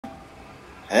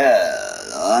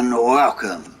Hello and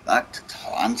welcome back to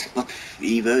Transport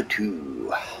Fever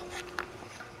 2. I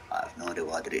have no idea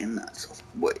why I did it in that sort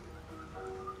of way.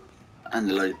 And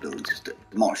the load of buildings just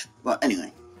demolished. But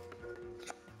anyway,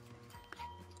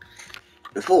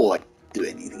 before I do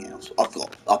anything else, I've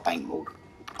bankrolled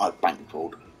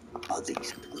a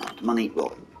decent amount of money.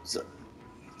 Right, so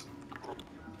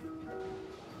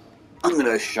I'm going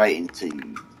to go straight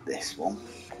into this one.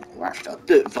 Or actually, I'll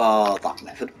do it via that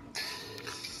method.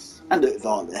 And do it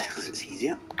via there because it's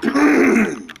easier.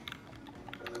 And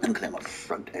clear my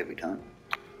throat every time.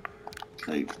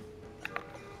 So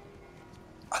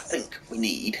I think we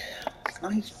need.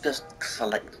 Can I just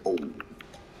select all?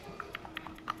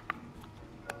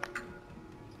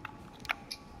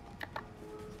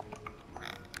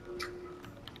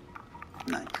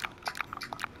 No.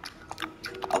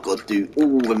 I've got to do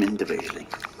all of them individually.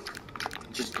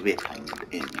 Just to be a pain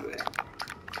in the rear.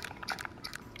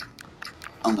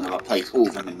 I'm going to replace all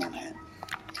of them in one hand.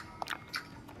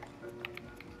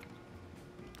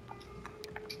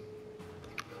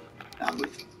 And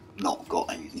we've not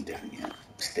got anything different yet,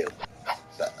 still.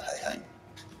 But hey ho.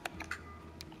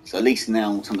 So at least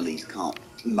now some of these can't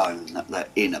moan that they're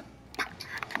in a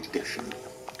condition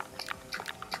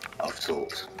of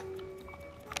sorts.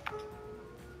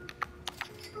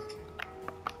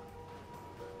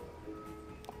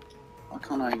 Why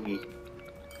can't I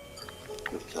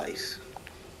replace?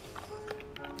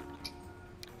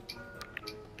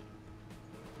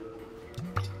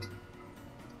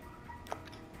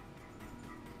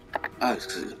 Oh, it's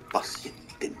because it's a bus, you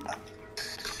didn't know.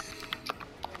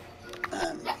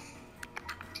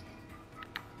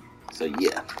 So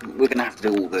yeah, we're going to have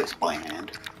to do all this by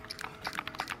hand.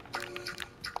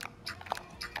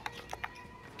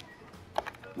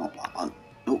 Not that one.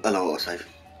 Oh, hello, autosave.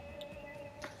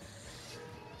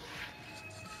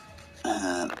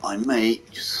 I may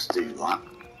just do that,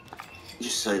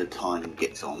 just so the time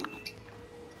gets on.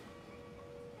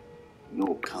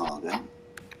 You're cargo.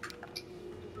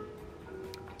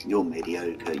 You're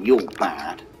mediocre. You're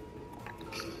bad.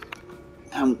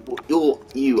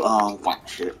 You are that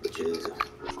ship, which is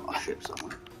a ship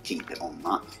somewhere. Keep it on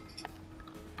that.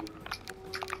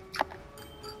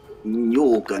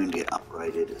 You're going to get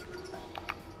upgraded.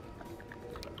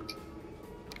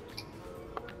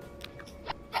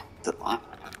 To that.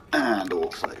 And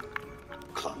also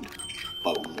cloned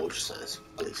by one more, just says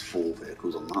at least 4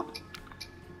 vehicles on that.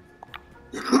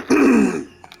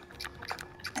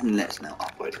 And let's now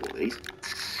upgrade all these.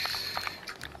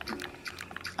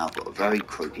 I've got a very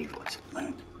croaky voice at the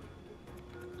moment.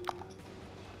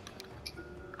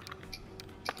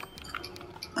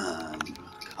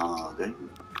 Cargo.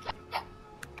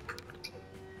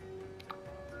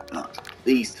 No,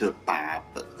 these two are bad,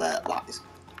 but that is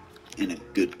in a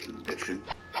good condition.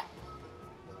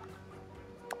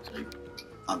 So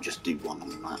I'll just do one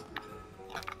on that.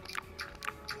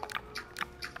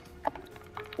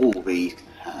 All these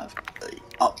have an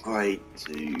upgrade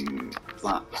to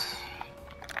that.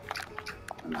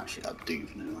 And actually I do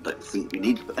know, I don't think we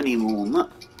need to put any more on that.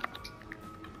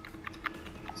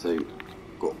 So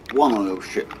got one oil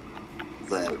ship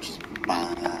there which is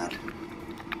bad.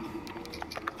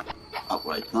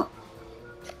 Upgrade that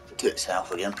to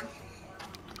itself again.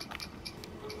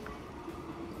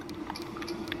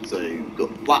 So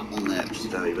got that on there which is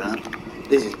very bad.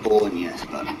 This is boring, yes,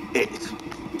 but it's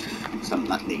something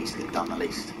that needs to get done at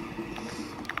least.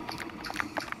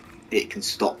 It can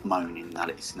stop moaning that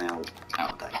it's now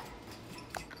out of date.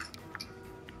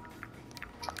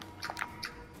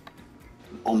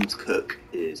 Om's cook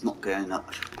is not going that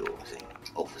much for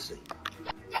obviously.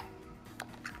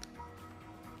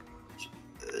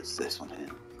 It's this one here.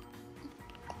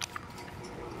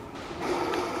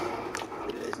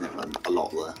 There's never a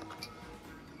lot there.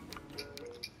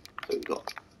 So we've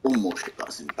got one more ship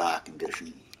that's in bad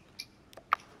condition.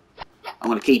 I'm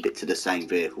going to keep it to the same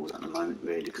vehicles at the moment,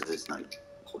 really, because there's no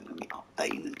point in me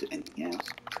updating and doing anything else.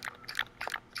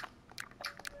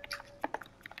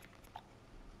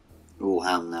 All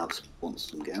ham now wants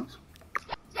some girls.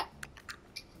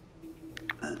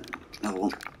 Another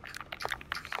one.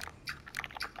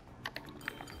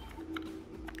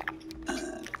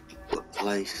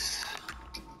 Place.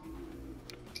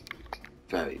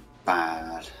 Very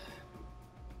bad.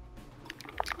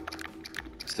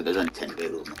 So there's only 10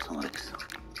 vehicles on some of this.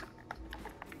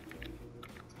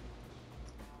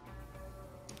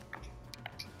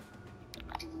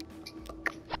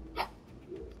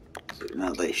 So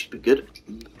now they should be good.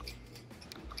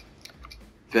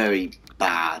 Very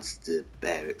bad to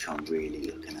bear, which I'm really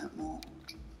looking at more.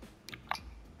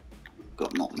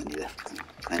 Got not many left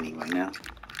anyway now.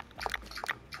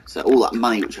 So all that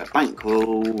money which I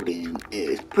bankrolled in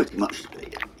is pretty much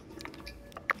depleted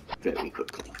very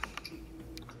quickly.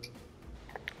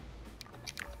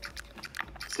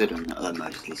 Considering that they're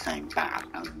mostly saying bad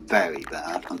and very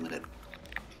bad, I'm going to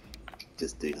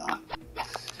just do that.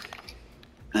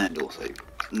 And also,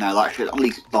 now that should at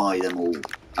least buy them all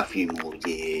a few more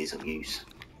years of use.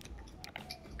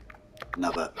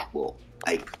 Another, what,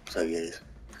 8 so years?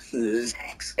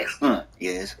 6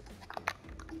 years.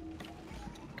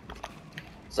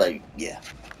 So, yeah.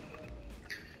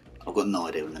 I've got no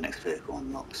idea when the next vehicle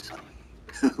unlocks,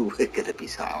 so we're going to be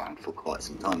sat around for quite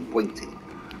some time waiting.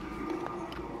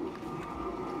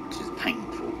 Which is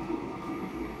painful.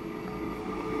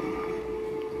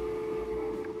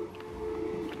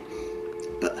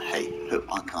 But hey,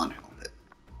 I can't help it.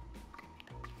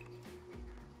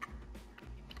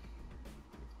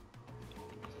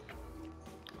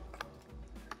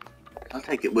 I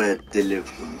take it we're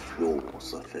delivering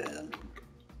floors, I fear,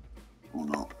 or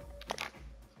not.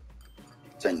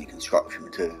 It's only construction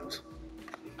materials,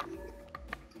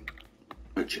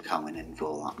 which are coming in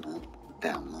for that now,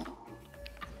 down there.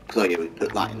 So yeah, we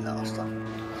put that in last time.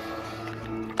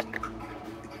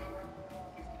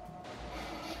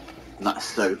 And that's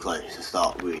so close to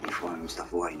start really throwing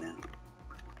stuff away now.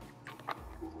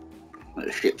 But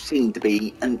the ships seem to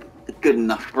be a good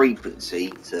enough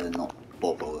frequency to not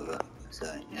bother with it. So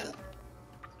yeah,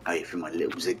 away from my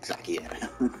little zigzaggy area.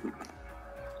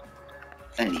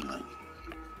 Anyway,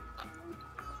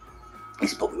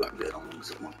 this probably won't be long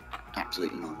because my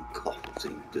absolutely non-cough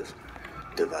seems to just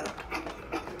develop.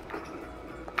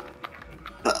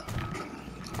 But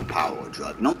power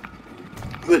driving on,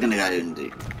 we're going to go and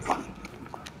do fun.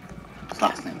 So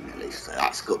that's name at least. So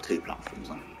that's got 2 platforms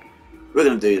on. We're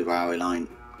going to do the railway line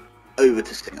over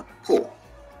to Singapore.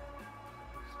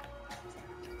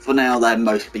 For now, they're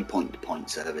mostly point-to-point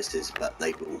services, but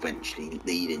they will eventually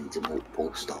lead into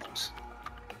multiple stops.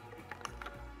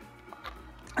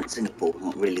 And Singapore's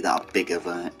not really that big of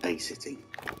a city.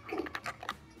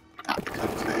 That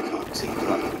becomes very hard to see,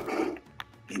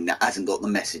 but that hasn't got the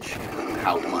message of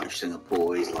how much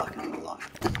Singapore is like in real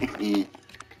life.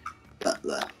 But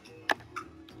there.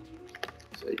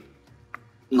 So,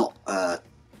 not a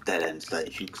dead-end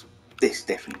station. This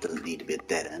definitely doesn't need to be a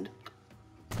dead end.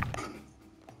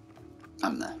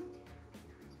 And there.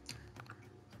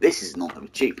 This is not going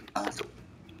to be cheap at all.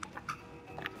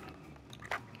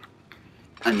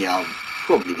 And yeah, I'm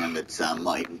probably going to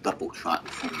might even double track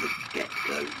from the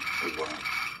get-go as well.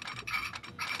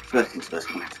 First things first,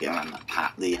 I'm going to have to get around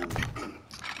that the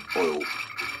oil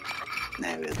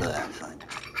area there, so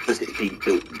because it's been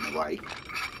built in the way.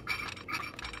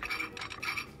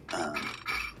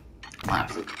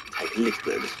 Might have to take a little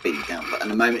bit of the speed down, but at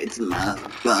the moment it doesn't matter,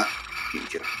 but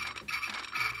future.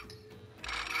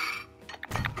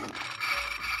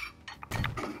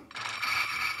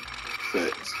 So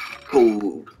it's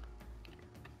called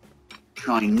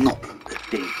trying not to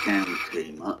dig down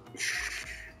too much,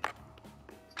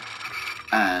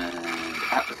 and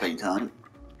at the same time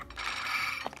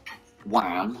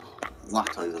wham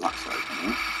that over that side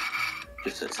now,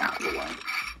 just so it's out of the way.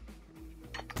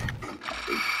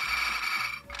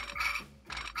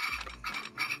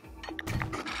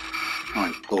 Try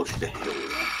and dodge the hill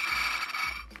there.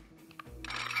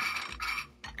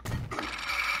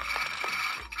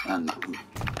 And that can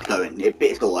go in.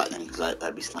 It's alright then, because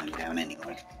they'll be slowing down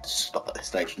anyway to stop at the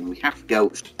station. We have to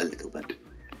go a little bit,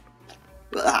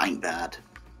 but that ain't bad.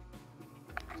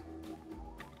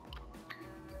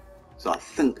 So I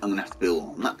think I'm going to have to build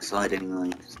on that side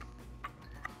anyway.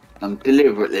 I'm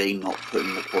deliberately not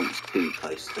putting the points too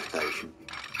close to the station.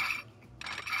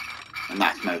 And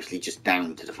that's mostly just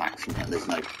down to the fact that there's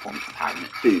no point of having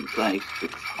it too close,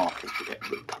 because half is to get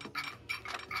ripped up.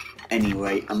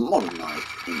 Anyway, and modernised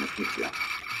in the future.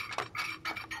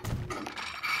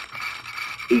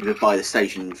 Either by the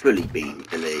station fully being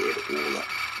deleted or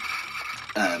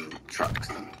the trucks,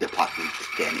 the platforms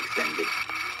just getting extended.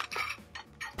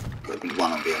 So it'll be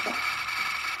one or the other.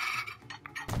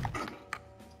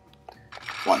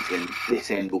 Once again, this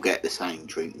end will get the same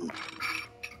treatment.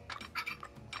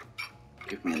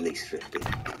 Give me at least 50.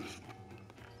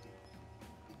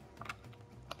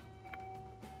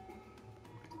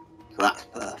 So that's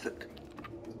perfect.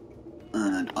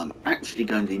 And I'm actually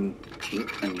going to cheat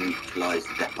and utilise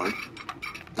the depot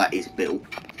that is built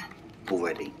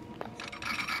already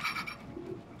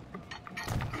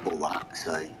for that,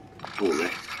 so for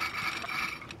this.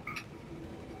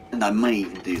 And I may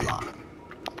even do that.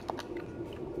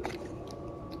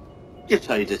 Just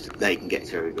so that they can get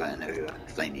to everywhere and everywhere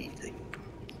if they need to.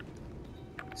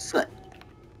 So,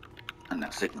 and now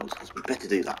signals, because we better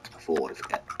do that before I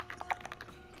forget.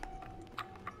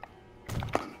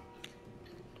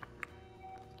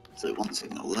 So one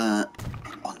signal there,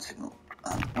 one signal,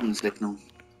 one signal.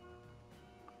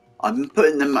 I've been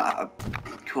putting them at a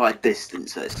quite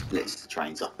distance so it splits the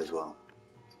trains up as well.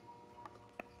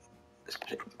 Let's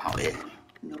put it out here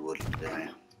in the woodland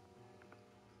area.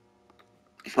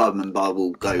 If I remember, I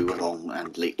will go along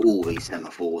and delete all these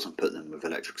semaphores and put them with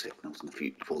electric signals in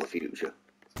the for the future.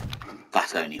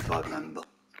 That's only if I remember.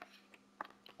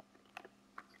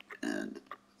 And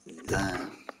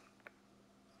there.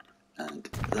 And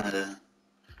there.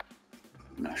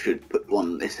 And I should put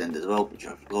one at this end as well, which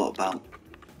I forgot about.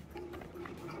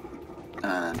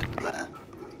 And there.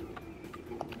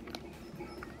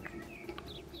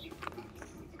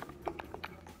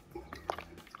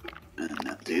 And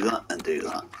now do that, and do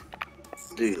that.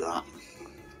 Do that.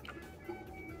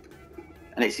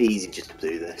 And it's easy just to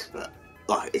do this, but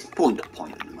like it's point to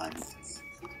point at the moment.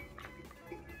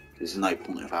 There's no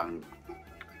point of having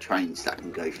trains that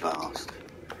can go fast.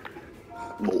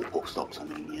 Multiple stops, I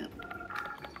mean, yeah.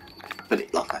 But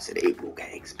it, like I said, it will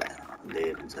get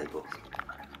expanded and so forth.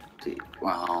 To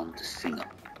round to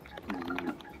Singapore.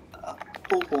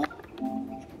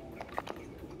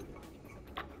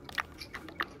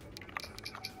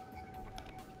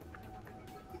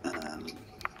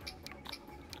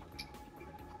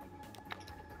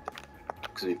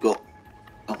 So we've got,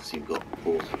 obviously we've got,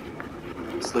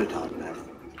 slow down there.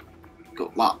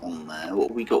 Got that on there. What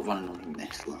have we got running on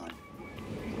this line?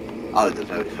 Oh, the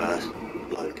very first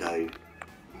logo.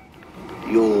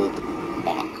 You're the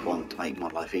back one to make my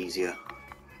life easier.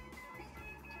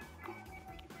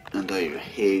 And over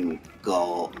here we've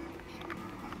got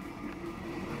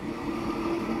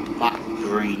that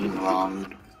green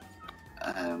one.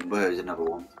 Where is another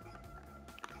one?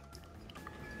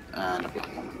 And a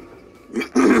black one.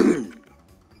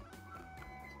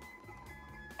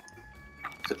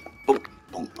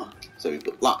 So we've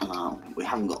got that now. We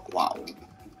haven't got that one,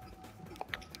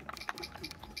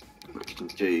 which can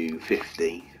do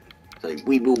 50. So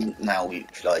we will now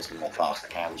utilise the more faster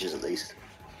carriages at least.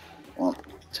 1,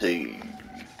 2,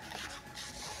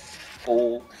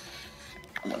 4.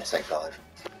 I'm going to say 5.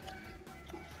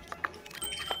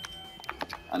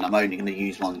 And I'm only going to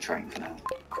use one train for now,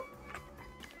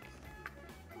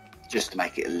 just to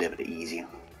make it a little bit easier.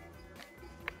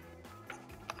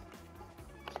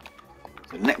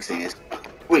 So the next thing is,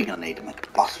 we're going to need to make a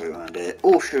bus route around here,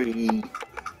 or should we,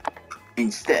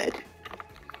 instead,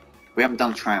 we haven't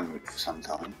done tram route for some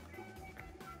time,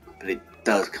 but it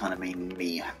does kind of mean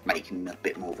me making a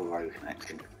bit more of a road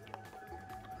connection,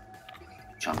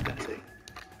 which I'm going to do.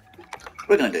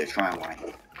 We're going to do a tramway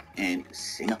in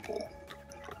Singapore.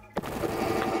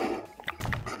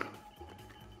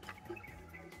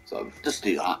 So just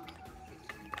do that.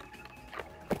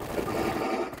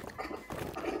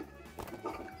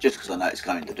 Just because I know it's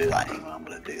going to do that anyway, I'm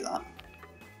going to do that.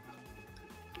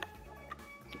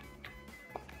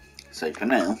 So for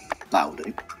now, that'll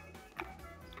do.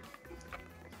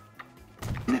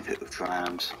 Nip it with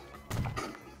trams.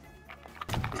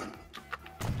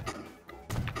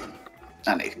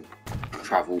 And it can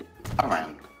travel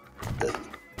around the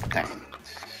town.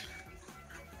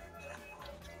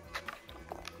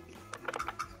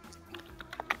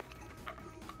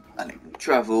 And it can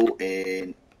travel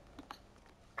in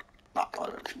that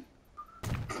direction.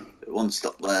 One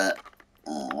stop there,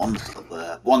 one stop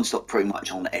there, one stop pretty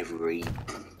much on every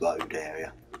road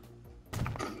area.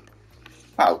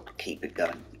 That'll keep it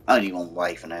going. Only one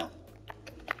way for now.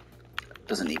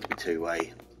 Doesn't need to be two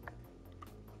way.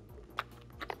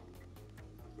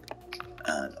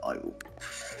 And I will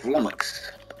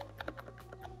flummox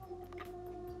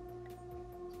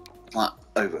that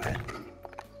over here.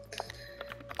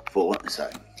 For so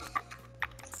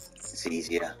it's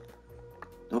easier.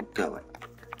 Don't go it.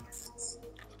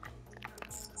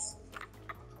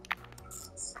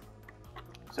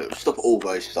 So stop all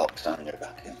those stops and go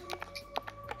back in.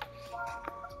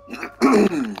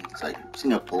 So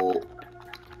Singapore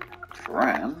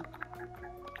tram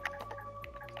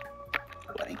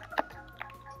way.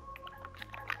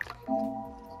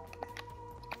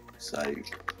 So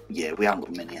yeah, we haven't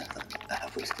got many of them,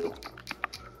 have we still?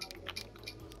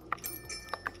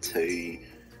 2,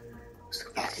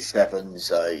 37,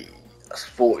 so that's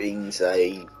 14,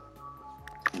 say, I'm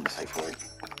going to say 40.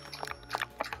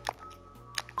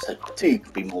 So 2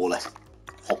 could be more or less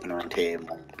hopping around here and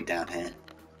 1 could be down here.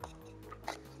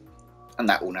 And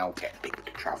that will now get people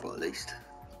to travel at least.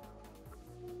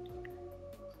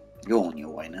 You're on your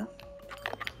way now.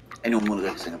 Anyone want to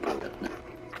go to Singapore? No.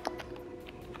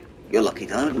 You're lucky,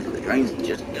 don't you? The trains are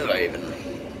just arriving.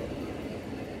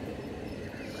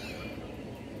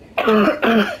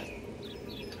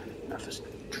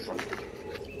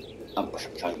 I'm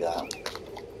just trying to that.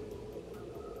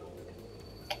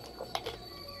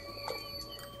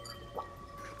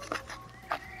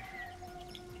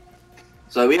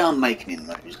 are making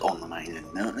inroads on the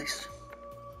mainland now at least.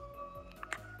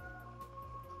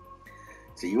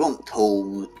 So you want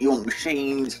tools, you want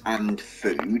machines and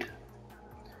food.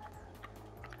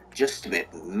 Just a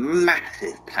bit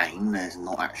massive pain, there's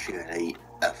not actually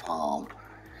a farm,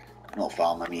 not a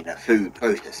farm, I mean a food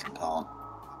processing plant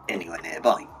anywhere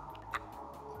nearby.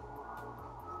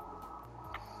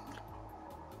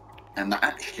 And that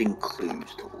actually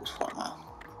includes tools like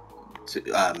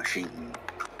that. Machine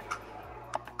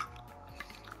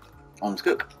arms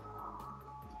cook.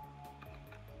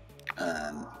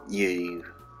 You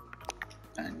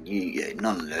and you, yeah,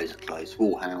 none of those supplies.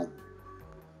 Woolhound.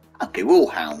 Okay,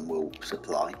 Woolhound will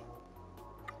supply.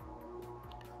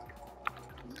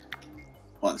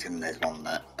 Once again, there's one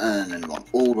there, and then one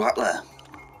all right there.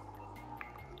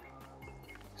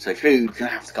 So food's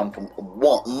gonna have to come from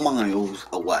what miles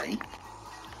away.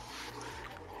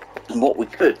 And what we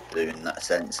could do in that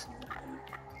sense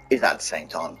is at the same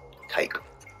time take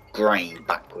grain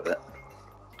back with it.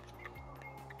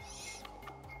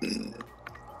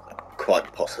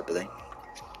 Quite possibly.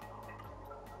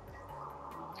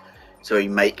 So we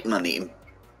make money in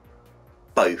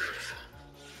both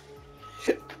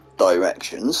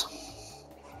directions.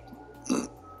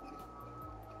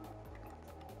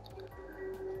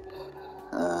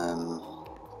 I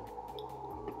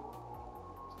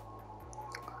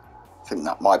think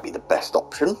that might be the best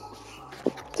option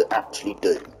to actually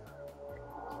do.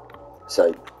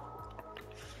 So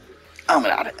I'm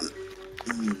gonna add it.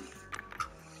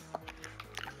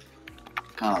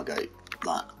 Cargo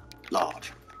like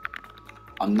large.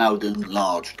 I'm now doing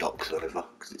large docks over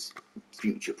because it's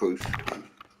future proof.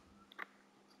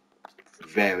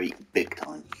 Very big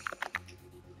time.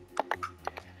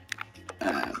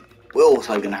 We're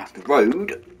also going to have to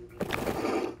road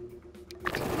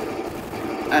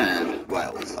and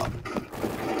rails up.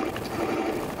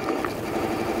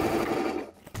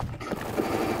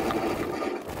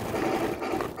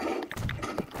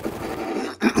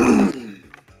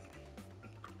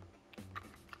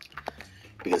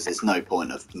 Because there's no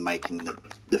point of making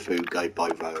the food go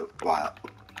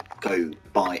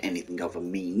by anything other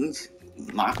means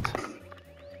than that.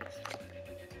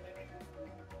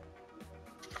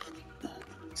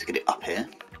 To get it up here.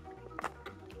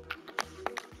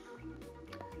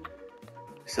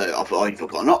 So I've either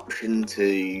got an option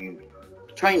to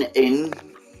train it in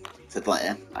to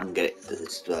there and get it to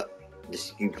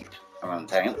distribute around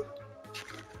town,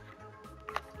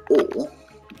 or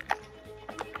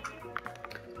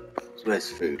so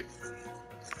where's food?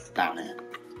 Down here.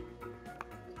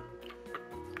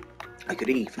 I could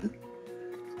even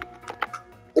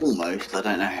almost, I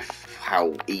don't know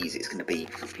how easy it's going to be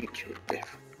for future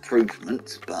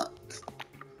improvements, but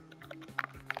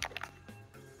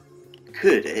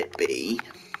could it be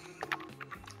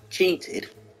cheated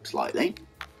slightly,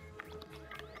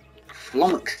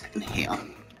 flummoxed in here,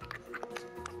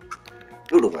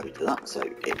 build a road to that so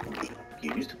it can be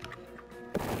used.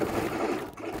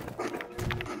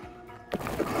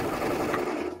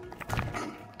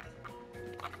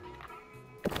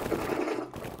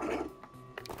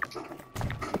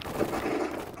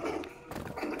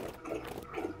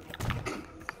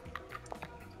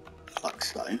 Like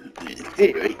so, and in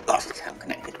theory that's the town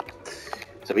connected.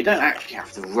 So we don't actually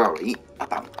have to worry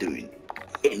about doing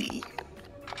any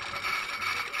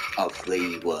of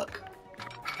the work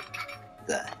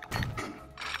there.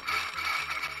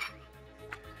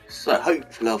 So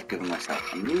hopefully I've given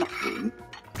myself enough room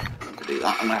to do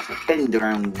that. I'm going to have to bend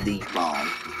around the farm.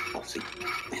 Obviously,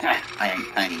 I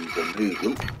ain't paying to move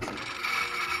them.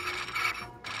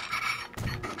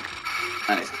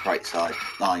 And it's a freight side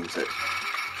line, so it's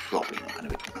probably not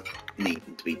going to be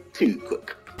needing to be too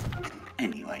quick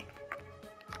anyway.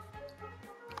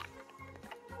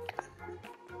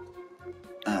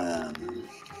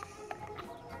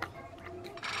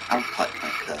 How tight can I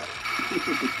curve?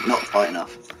 Not tight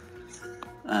enough.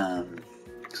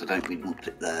 Because I don't really want to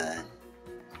put it there.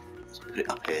 Let's put it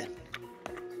up here.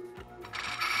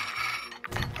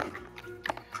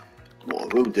 What I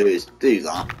will do is do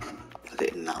that, put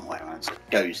it in that way around, so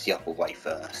it goes the other way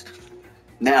first.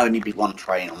 Now only be one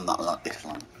train on that like this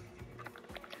line.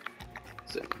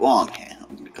 So while I'm here,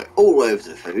 I'm going to go all over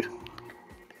the food.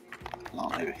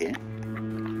 Like over here.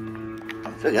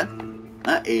 I figure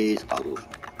that is a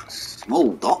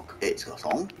small dock it's got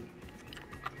on.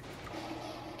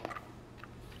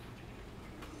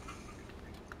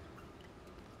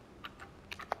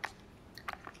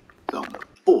 So I'm going to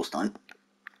force time,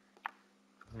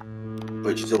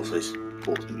 which is also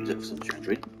forced music for some strange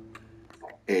reason.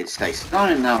 It stays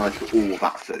down and narrow to all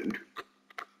that food.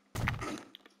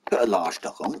 Put a large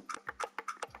dock on.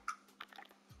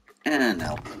 And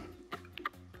now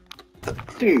put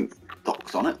 2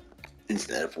 docks on it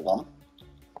instead of 1.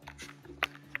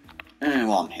 And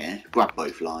while I'm here, grab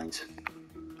both lines.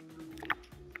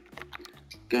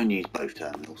 Go and use both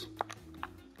terminals.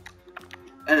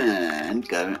 And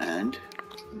go and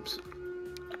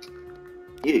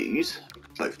use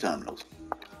both terminals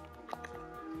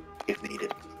if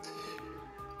needed.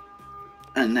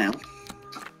 And now,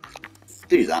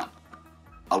 do that.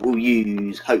 I will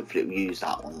use, hopefully it will use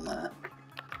that one there.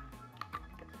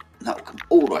 And that will come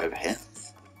all the way over here.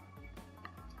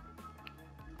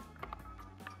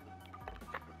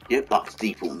 Yep, that's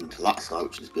defaulting to that side,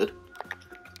 which is good.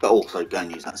 But also go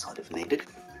and use that side if needed.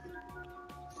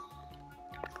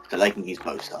 So they can use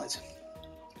both sides.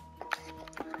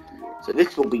 So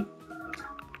this will be,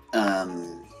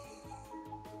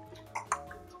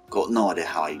 got no idea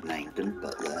how I named them,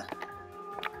 but they're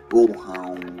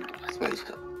Rawhound, I suppose,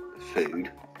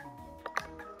 food.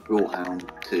 Rawhound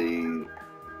to,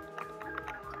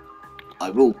 I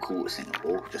will call it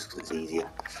Singapore just because it's easier.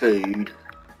 Food,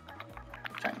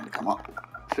 which ain't going to come up.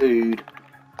 Food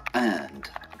and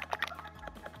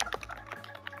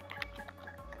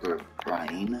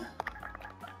brain.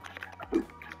 Ooh.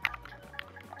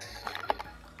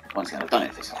 Once again, I don't know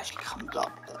if this actually comes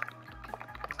up, but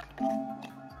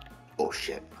oh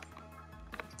shit.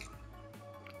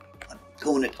 I'm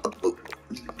calling it a book.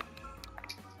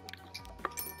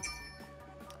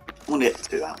 I want to get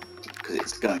 2 out because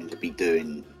it's going to be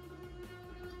doing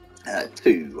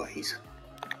 2 ways.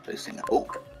 So Singapore.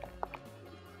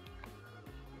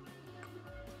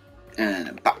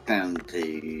 And back down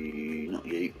to, not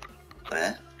you,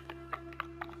 there.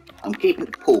 I'm keeping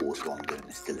it paused while I'm doing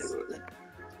this deliberately.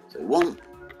 So 1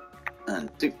 and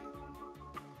 2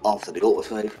 after the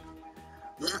autosave.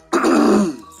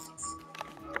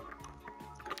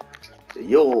 So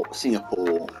your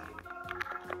Singapore,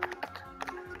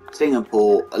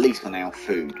 at least for now,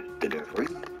 food delivery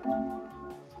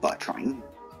by train,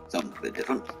 something a bit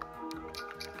different.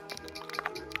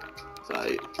 So,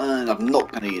 and I'm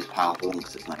not going to use powerful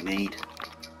because there's no need.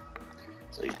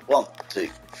 So 1, 2,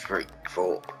 3,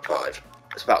 4, 5.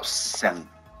 It's about 7.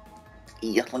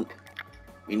 I think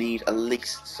we need at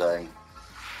least, so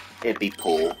it'd be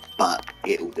poor, but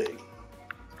it'll do.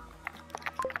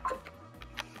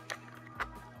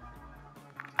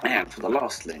 And for the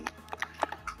last thing,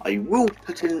 I will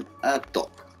put in a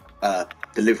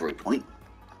delivery point,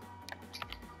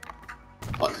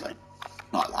 like so,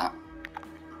 like that.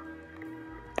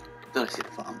 Did I see the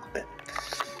farm a bit?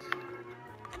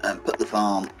 And put the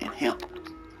farm in here.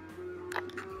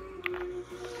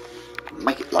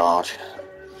 Make it large,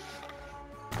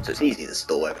 so it's easy to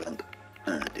store everything.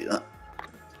 And do that.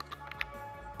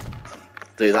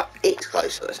 Do that. It's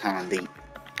close, so it's handy.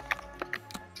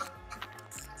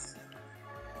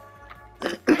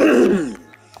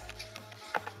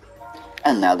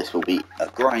 And now this will be a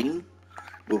grain.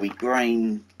 Will be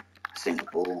grain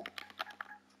Singapore.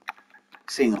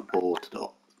 Singapore to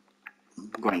dot.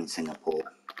 Grain Singapore.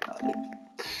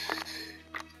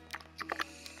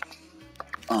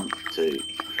 1, 2,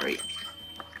 3,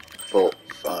 4,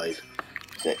 5,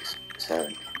 6,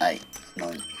 7, 8,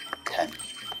 9, 10.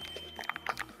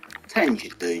 10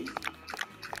 should do.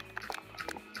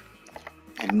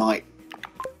 It might.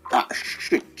 That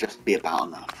should just be about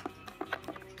enough.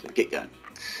 So get going.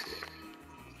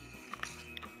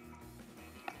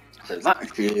 So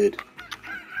that should.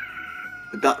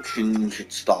 Production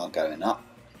should start going up.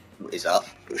 Is up.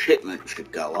 Shipment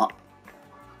should go up.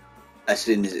 As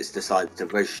soon as it's decided to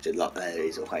register, like there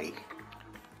is a way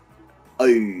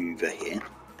over here.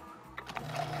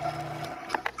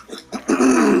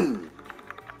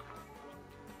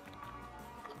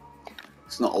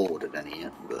 It's not ordered any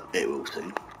yet, but it will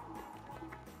soon.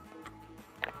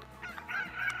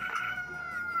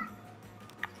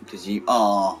 Because you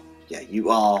are, yeah, you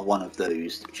are one of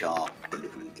those which are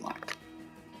delivering like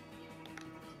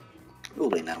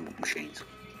all enamel machines.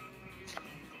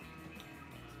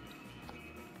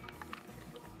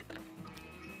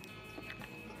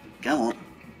 Come on.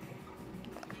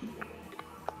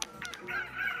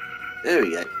 There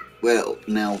we go. Well,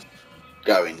 now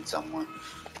going somewhere.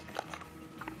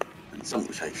 And something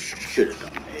which I should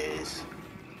have done is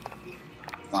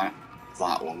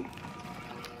that one,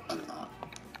 and that.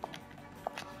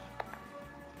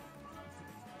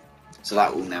 So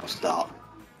that will now start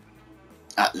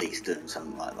at least doing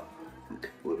something like that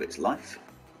with its life.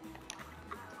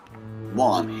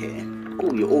 While I'm here,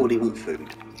 oh, you already want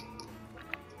food.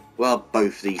 Well,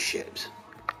 both these ships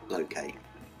locate.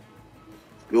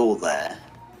 You're there.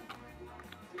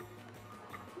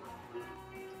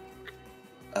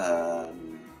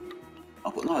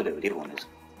 I've got no idea what the other one is.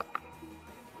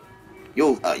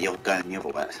 You're going the other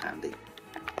way, that's handy.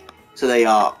 So they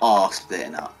are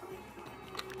splitting up.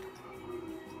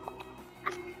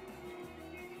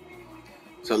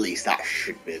 So at least that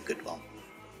should be a good one.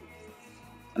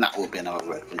 And that will be another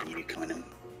revenue coming in.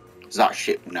 So that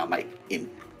ship will now make in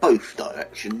both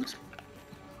directions.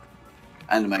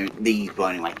 At the moment, these were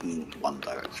only making one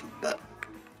direction, but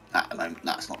at the moment,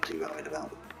 that's not too worried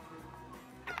about.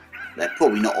 They're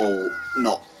probably not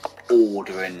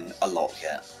ordering a lot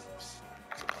yet.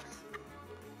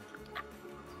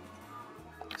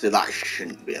 So that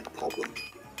shouldn't be a problem.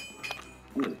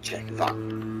 I'm going to check if that...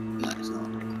 No, it's not.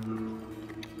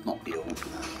 Not the oil.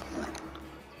 No.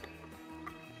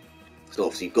 So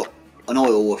obviously you've got an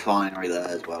oil refinery there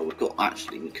as well. We could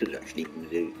actually even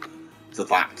do to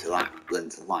that, then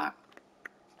to that.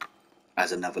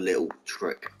 As another little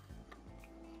trick.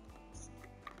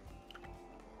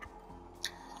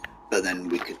 But then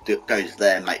we could go to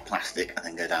there, make plastic, and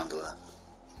then go down to there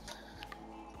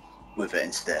with it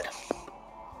instead.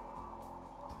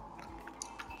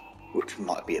 Which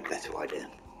might be a better idea.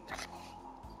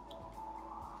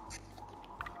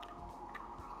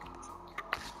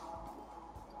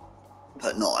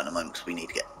 But not at the moment, because we need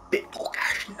to get a bit more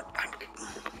cash in the bank.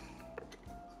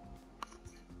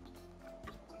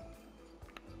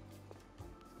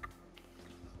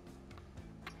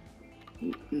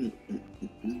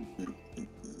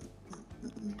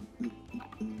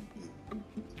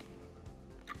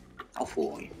 How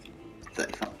far are you?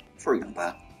 35. 3 not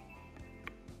bad.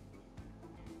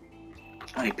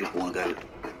 How many people want to go?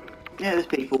 Yeah, there's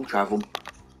people traveling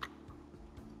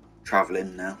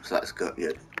now, so that's good.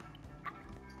 Yeah.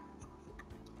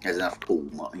 There's enough pool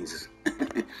mines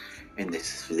in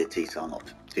this facility, so I'm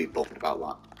not too bothered about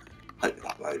that. Hope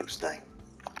that road will stay.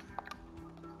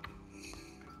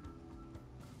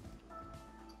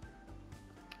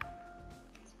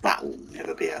 That will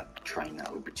never be a train,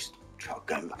 that will be just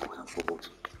going backwards and forwards.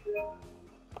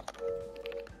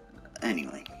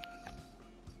 Anyway.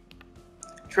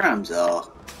 Trams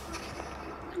are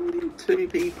 2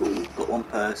 people, got 1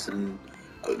 person.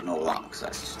 Oh, ignore that because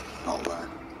that's just not there.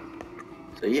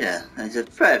 So yeah, there's a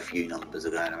fair few numbers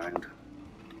are going around.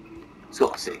 It's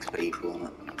got 6 people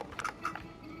on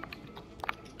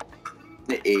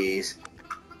it. It is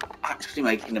actually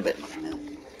making a bit of money now.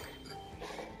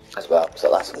 As well, so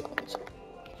that's good news.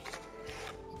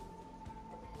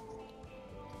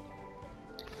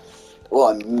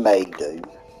 What I may do,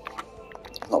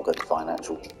 not go to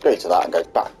financial, go to that and go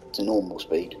back to normal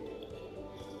speed.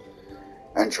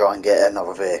 And try and get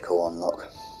another vehicle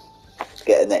unlocked.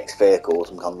 Get the next vehicle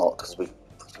unlocked because we've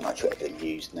pretty much everything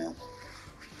used now.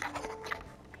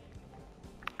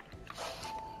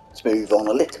 Let's move on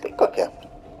a little bit quicker.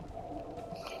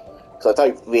 Because I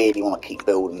don't really want to keep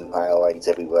building railways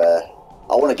everywhere.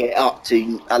 I want to get up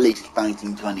to at least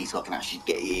 1920 so I can actually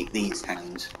get these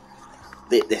towns,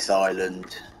 this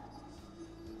island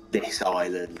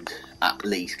at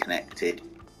least connected.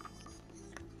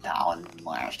 That one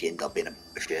might actually end up being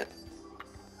a ship.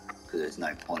 Because there's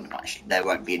no point in actually, there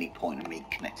won't be any point in me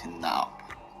connecting that up.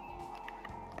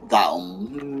 That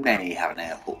one may have an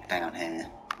airport down here,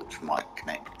 which might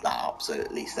connect that up so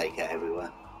at least they go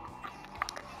everywhere.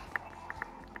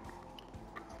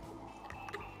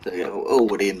 So yeah,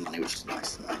 already in money, which is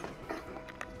nice to know.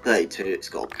 32, it's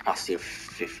got a capacity of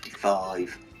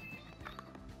 55.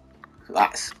 So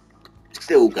that's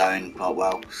still going quite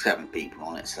well. 7 people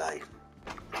on it, so.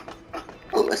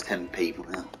 Oh, there's 10 people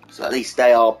now. So at least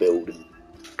they are building.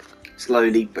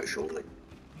 Slowly but surely.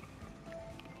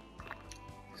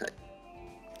 So,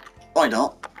 why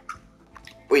not?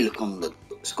 We look on the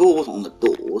scores on the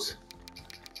doors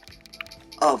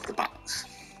of the bats.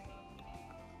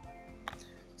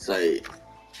 So,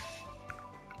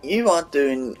 you are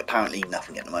doing apparently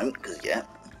nothing at the moment, because yeah.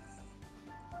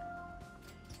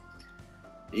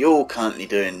 You're currently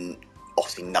doing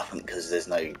obviously nothing because there's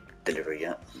no delivery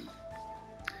yet.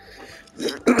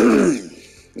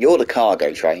 You're the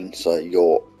cargo train, so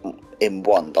you're in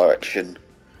one direction.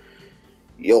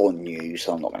 You're new,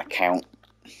 so I'm not going to count.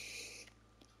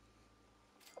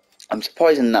 I'm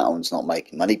surprised that one's not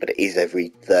making money, but it is every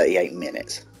 38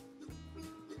 minutes.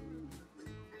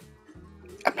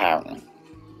 Apparently.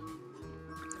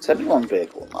 It's only 1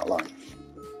 vehicle on that line.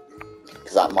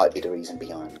 Because that might be the reason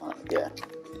behind that, yeah.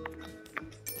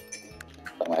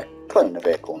 I'm going to clone the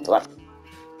vehicle onto that.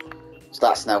 So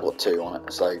that's now got 2 on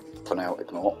it, so for now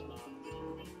ignore.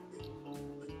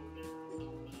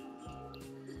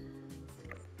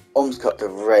 Arms cut to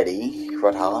ready,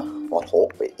 red hot,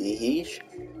 bit easy.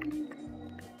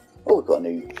 Oh, we've got a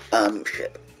new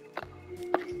ship.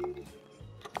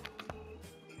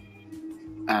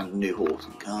 and new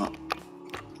Horton cart.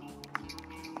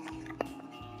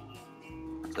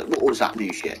 So what was that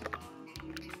new ship?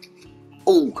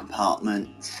 All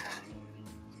compartments,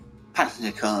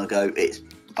 passenger cargo, it's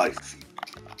both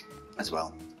as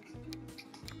well.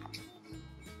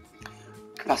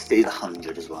 Capacity is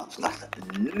 100 as well, so that's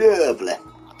lovely.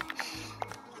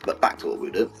 But back to what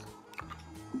we do.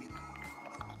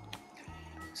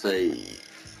 So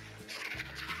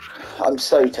I'm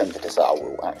so tempted to say I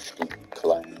will actually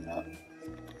clone that,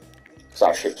 because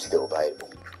that ship's still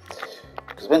available.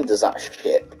 Because when does that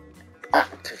ship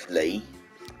actively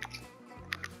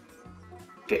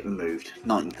get removed?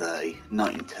 1930,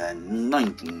 1910,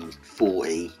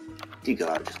 1940. Do you go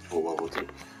out just before World War II?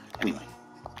 Anyway,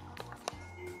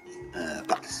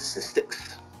 back to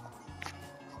statistics.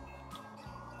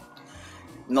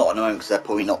 Not at the moment because they're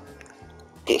probably not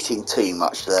getting too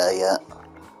much there yet.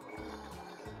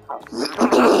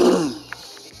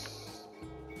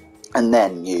 And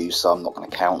then new, so I'm not going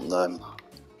to count them.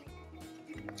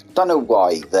 Don't know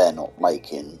why they're not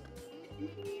making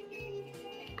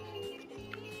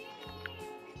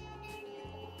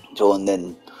so, and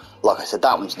then like I said,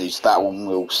 that one's new, so that one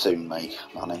will soon make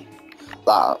money.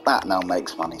 That now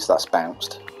makes money, so that's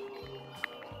bounced.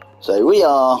 So we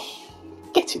are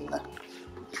getting there.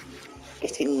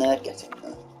 Getting there.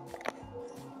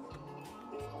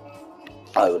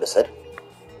 I would have said.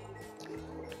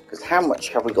 Because how much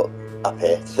have we got up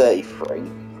here? 33.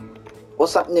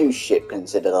 Was that new ship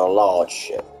considered a large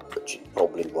ship? Which it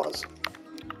probably was.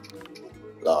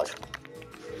 Large.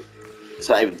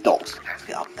 So even docks have to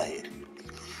get updated.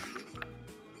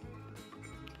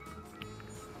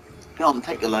 Go on,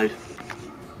 take your load.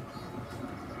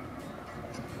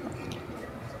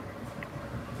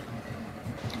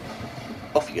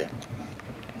 Off you go.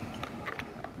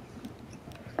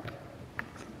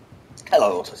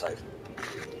 Hello, autosave.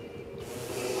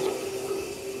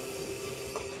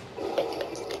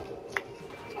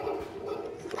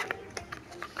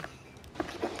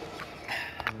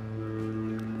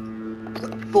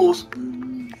 Pause.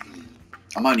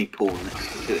 I'm only pausing it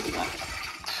because I'm doing that.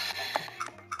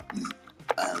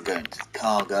 I'm going to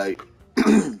cargo,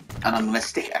 and I'm going to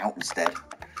stick it out instead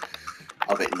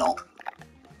of it not.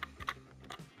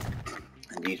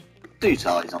 And use 2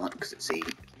 ties on it because it's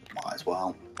easy. Might as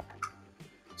well.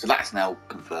 So that's now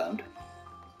confirmed.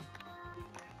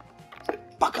 So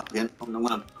back up again, and I'm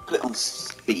going to put it on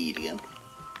speed again,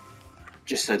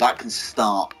 just so that can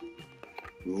start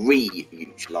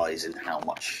re-utilising how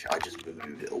much I just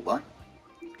removed it all by.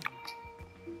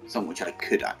 Something which I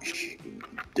could actually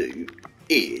do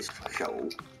is show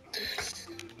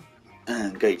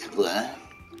and go to there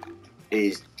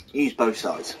is use both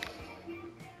sides.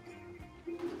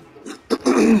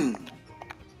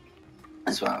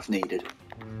 As well if needed.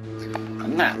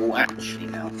 And that will actually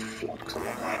now flux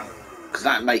along there. Because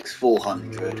that makes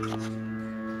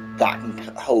 400. That can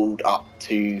hold up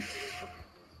to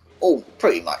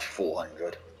pretty much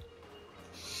 400.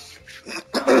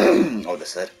 I would have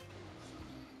said.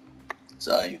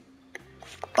 So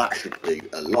that should do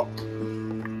a lot.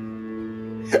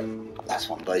 That's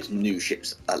one of those new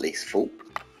ships at least full.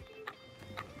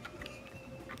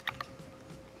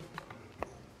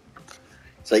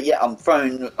 So yeah,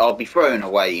 I'll be throwing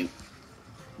away,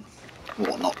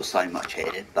 well, not so much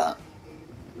here, but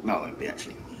no, it won't be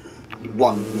actually.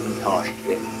 One entire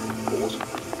ship, of course.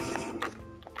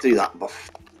 Do that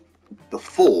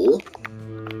before.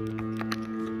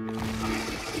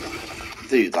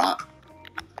 Do that.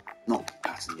 Not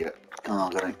passenger,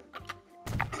 cargo.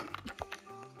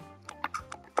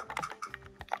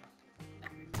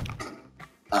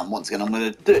 And once again, I'm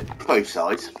going to do it both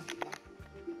sides.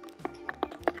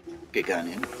 Get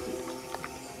going in.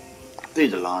 Do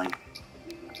the line.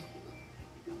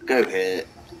 Go here.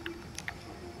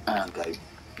 And go.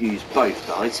 Use both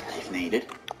sides if needed.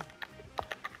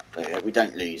 So yeah, we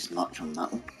don't lose much on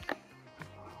that one.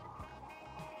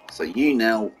 So you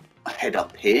now head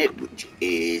up here, which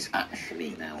is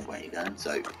actually now where you're going.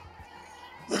 So,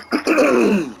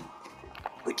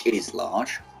 which is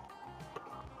large.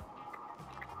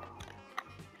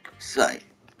 So,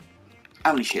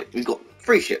 how many ships? We've got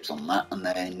 3 ships on that, and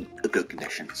they're in a good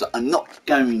condition. So I'm not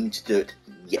going to do it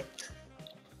yet.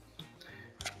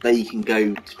 They can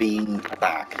go to being a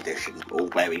bad condition or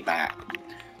very bad.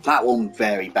 That one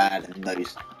very bad, and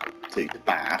those 2 to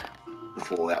bad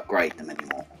before we upgrade them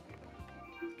anymore.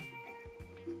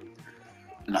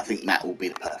 And I think that will be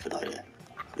the perfect idea.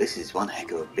 This is one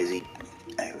heck of a busy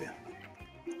area.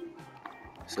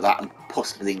 So that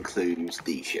possibly includes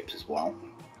these ships as well.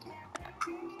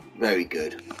 Very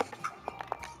good.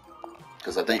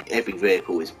 Because I think every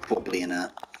vehicle is probably in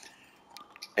a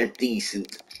a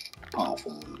decent, apart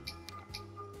from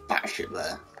that ship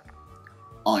there,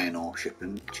 iron ore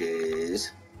shipping, which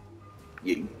is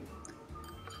you.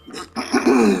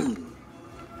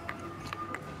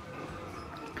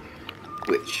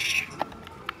 Which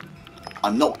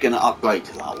I'm not going to upgrade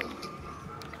to that one.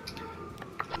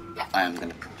 I am going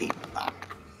to compete with that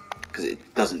because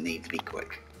it doesn't need to be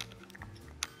quick.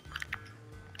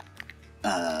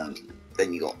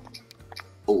 Then you got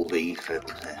all these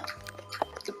vehicles here.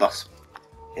 The bus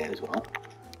here as well.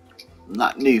 And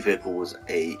that new vehicle was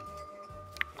a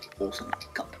awesome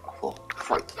for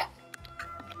freight.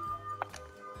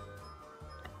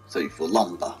 So for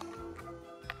lumber,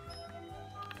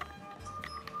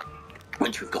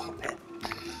 which we've got up here,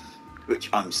 which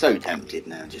I'm so tempted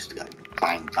now just to go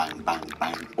bang, bang, bang,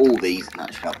 bang, all these and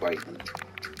actually upgrade them.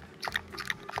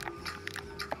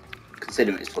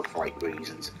 Considering it's for freight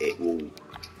reasons, it will,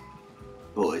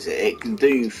 what is it, it can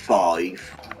do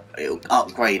 5, it'll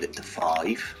upgrade it to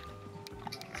 5,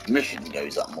 mission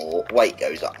goes up more, weight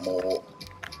goes up more,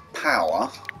 power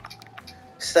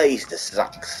stays the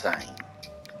exact same.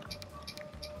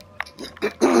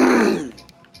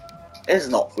 There's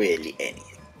not really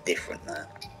anything different there.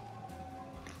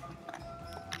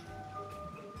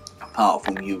 Apart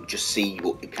from you just see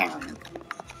what you're carrying.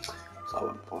 So I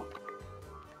went for.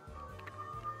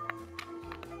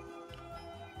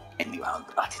 Anyway,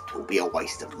 it will be a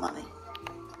waste of money.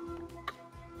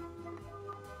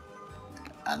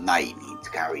 And they need to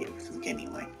carry everything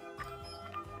anyway.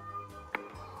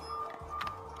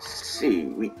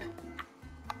 Sweet.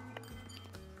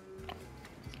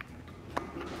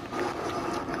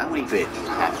 How many vehicles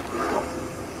have we got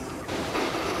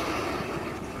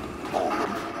on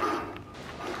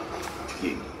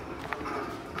you?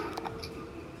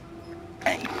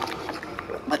 8.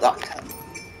 Make that 10.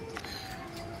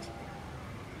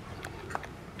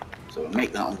 So we'll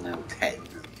make that on now 10.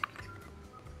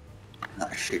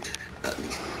 That should at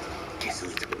least get a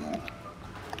little bit more.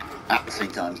 At the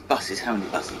same time, buses, how many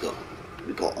buses got?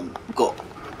 We've got a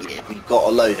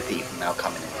load of people now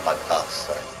coming in by bus,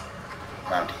 so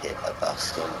around here by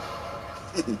bus, so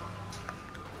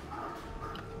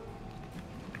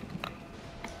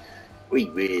we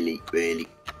really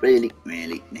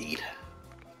need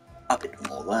a bit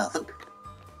more there, I think.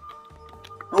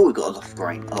 Oh, we've got a lot of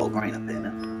grain up here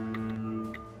now.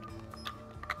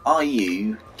 Are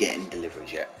you getting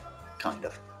deliveries yet? Kind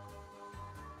of.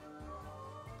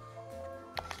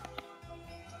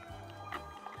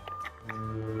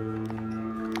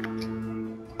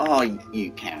 Are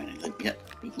you carrying anything? Yeah.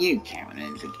 You carrying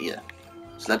anything? Yeah.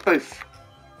 So they're both.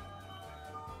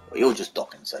 Well, you're just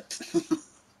docking, so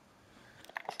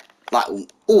that will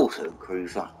also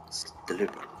improve that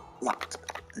delivery. That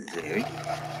in theory.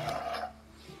 Yeah,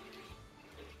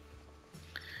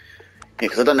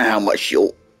 because I don't know how much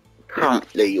you're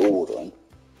currently ordering.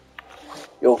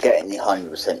 You're getting the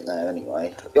 100% there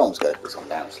anyway. Yours goes to come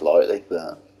down slightly,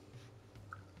 but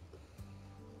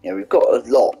yeah, we've got a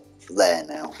lot there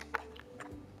now.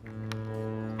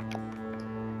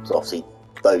 So obviously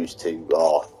those two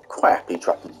are quite happily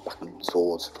tracking back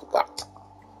towards that.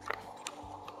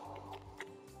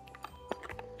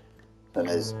 And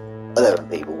there's 11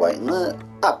 people waiting there.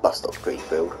 That bus stop's pretty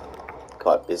filled,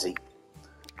 quite busy.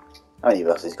 How many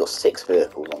buses? Got 6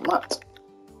 vehicles on that.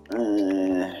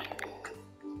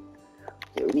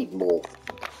 Yeah, we need more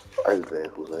road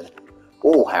vehicles there.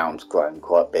 Wallhound's grown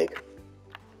quite big.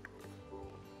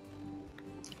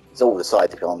 It's all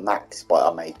decided to go on that, despite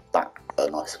I made that a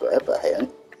nice square, but hey,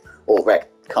 or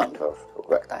kind of a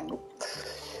rectangle.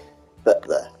 But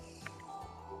there.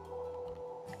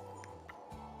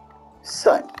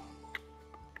 So,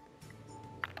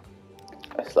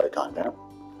 let's slow time down.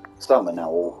 Starman now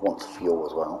wants fuel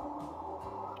as well.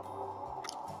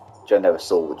 Which I never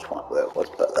saw which one where it was,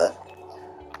 but there.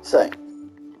 So,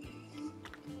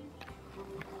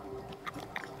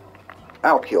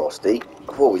 out of curiosity,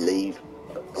 before we leave,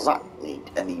 does that need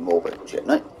any more vehicles yet?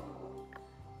 No.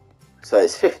 So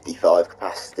it's 55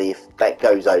 capacity. If that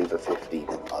goes over 50,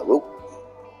 then I will.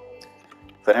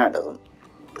 For now it doesn't.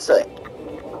 So,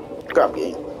 grab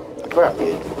you.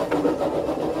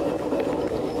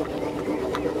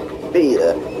 Be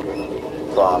the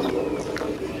farmer.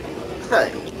 So,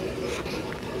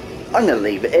 I'm going to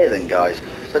leave it here then, guys.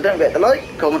 So don't forget to like,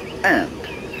 comment, and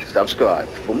subscribe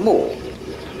for more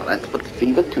Plants But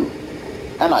Fever 2.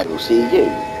 And I will see you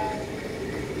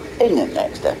in the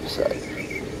next episode.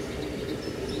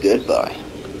 Goodbye.